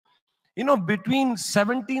You know, between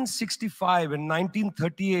 1765 and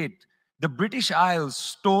 1938, the British Isles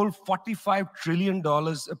stole $45 trillion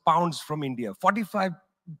pounds from India, 45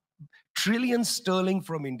 trillion sterling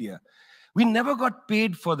from India. We never got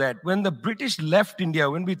paid for that. When the British left India,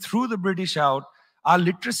 when we threw the British out, our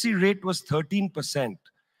literacy rate was 13%.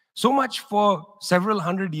 So much for several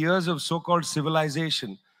hundred years of so-called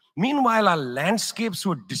civilization. Meanwhile, our landscapes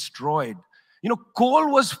were destroyed. You know,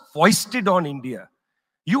 coal was foisted on India.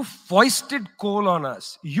 You foisted coal on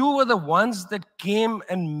us. You were the ones that came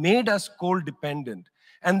and made us coal dependent.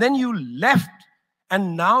 And then you left,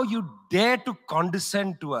 and now you dare to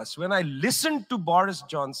condescend to us. When I listen to Boris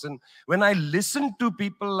Johnson, when I listen to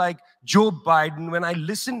people like Joe Biden, when I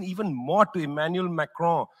listen even more to Emmanuel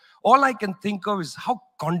Macron, all I can think of is how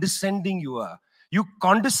condescending you are. You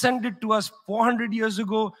condescended to us 400 years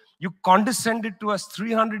ago. You condescended to us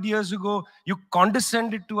 300 years ago. You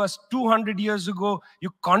condescended to us 200 years ago.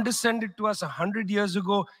 You condescended to us 100 years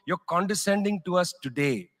ago. You're condescending to us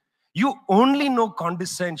today. You only know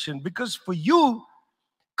condescension because for you,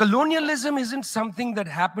 colonialism isn't something that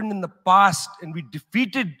happened in the past and we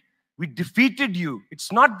defeated you.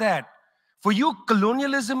 It's not that. For you,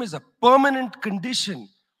 colonialism is a permanent condition.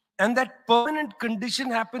 And that permanent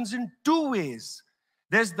condition happens in two ways.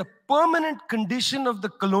 There's the permanent condition of the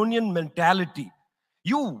colonial mentality.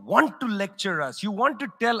 You want to lecture us. You want to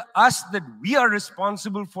tell us that we are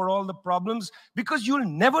responsible for all the problems because you'll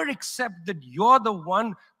never accept that you're the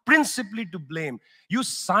one principally to blame. You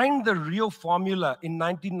signed the Rio Formula in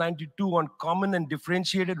 1992 on common and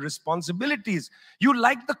differentiated responsibilities. You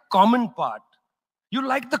like the common part. You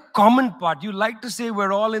like the common part. You like to say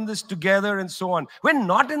we're all in this together and so on. We're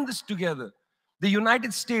not in this together. The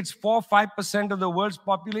United States, 4-5% of the world's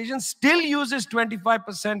population, still uses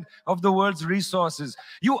 25% of the world's resources.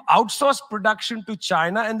 You outsource production to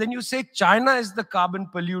China, and then you say China is the carbon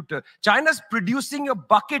polluter. China's producing your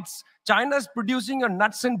buckets. China's producing your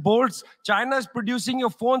nuts and bolts. China's producing your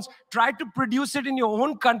phones. Try to produce it in your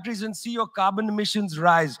own countries and see your carbon emissions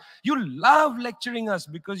rise. You love lecturing us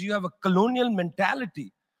because you have a colonial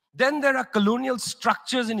mentality. Then there are colonial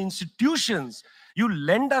structures and institutions. You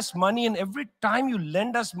lend us money, and every time you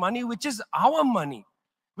lend us money, which is our money,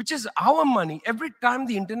 every time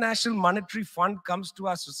the International Monetary Fund comes to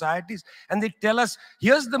our societies and they tell us,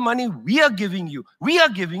 here's the money we are giving you.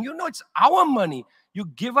 No, it's our money. You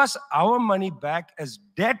give us our money back as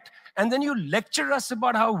debt, and then you lecture us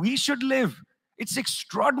about how we should live. It's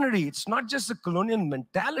extraordinary. It's not just a colonial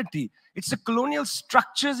mentality. It's a colonial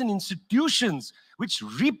structures and institutions which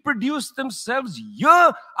reproduce themselves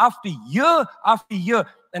year after year after year.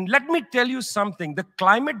 And let me tell you something. The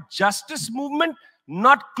climate justice movement,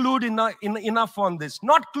 not clued enough on this.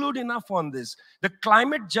 Not clued enough on this. The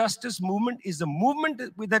climate justice movement is a movement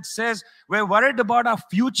that says we're worried about our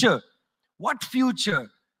future. What future?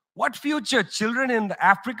 What future? Children in the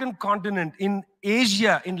African continent, in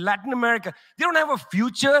Asia, in Latin America, they don't have a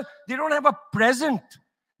future. They don't have a present.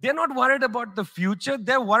 They're not worried about the future.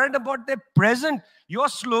 They're worried about their present. Your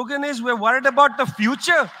slogan is, we're worried about the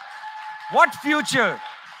future. What future?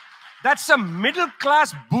 That's a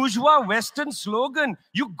middle-class bourgeois Western slogan.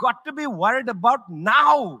 You got to be worried about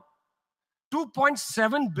now.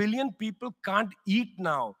 2.7 billion people can't eat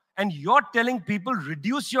now. And you're telling people,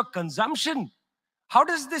 reduce your consumption. How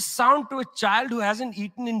does this sound to a child who hasn't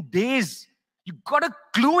eaten in days? You got to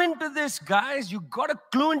clue into this, guys. You got to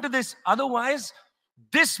clue into this. Otherwise,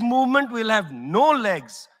 this movement will have no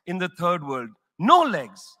legs in the third world. No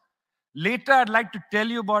legs. Later, I'd like to tell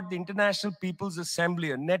you about the International People's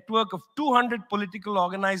Assembly, a network of 200 political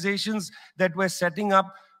organizations that we're setting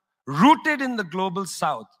up, rooted in the global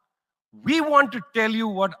south. We want to tell you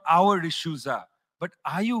what our issues are, but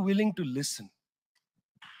are you willing to listen?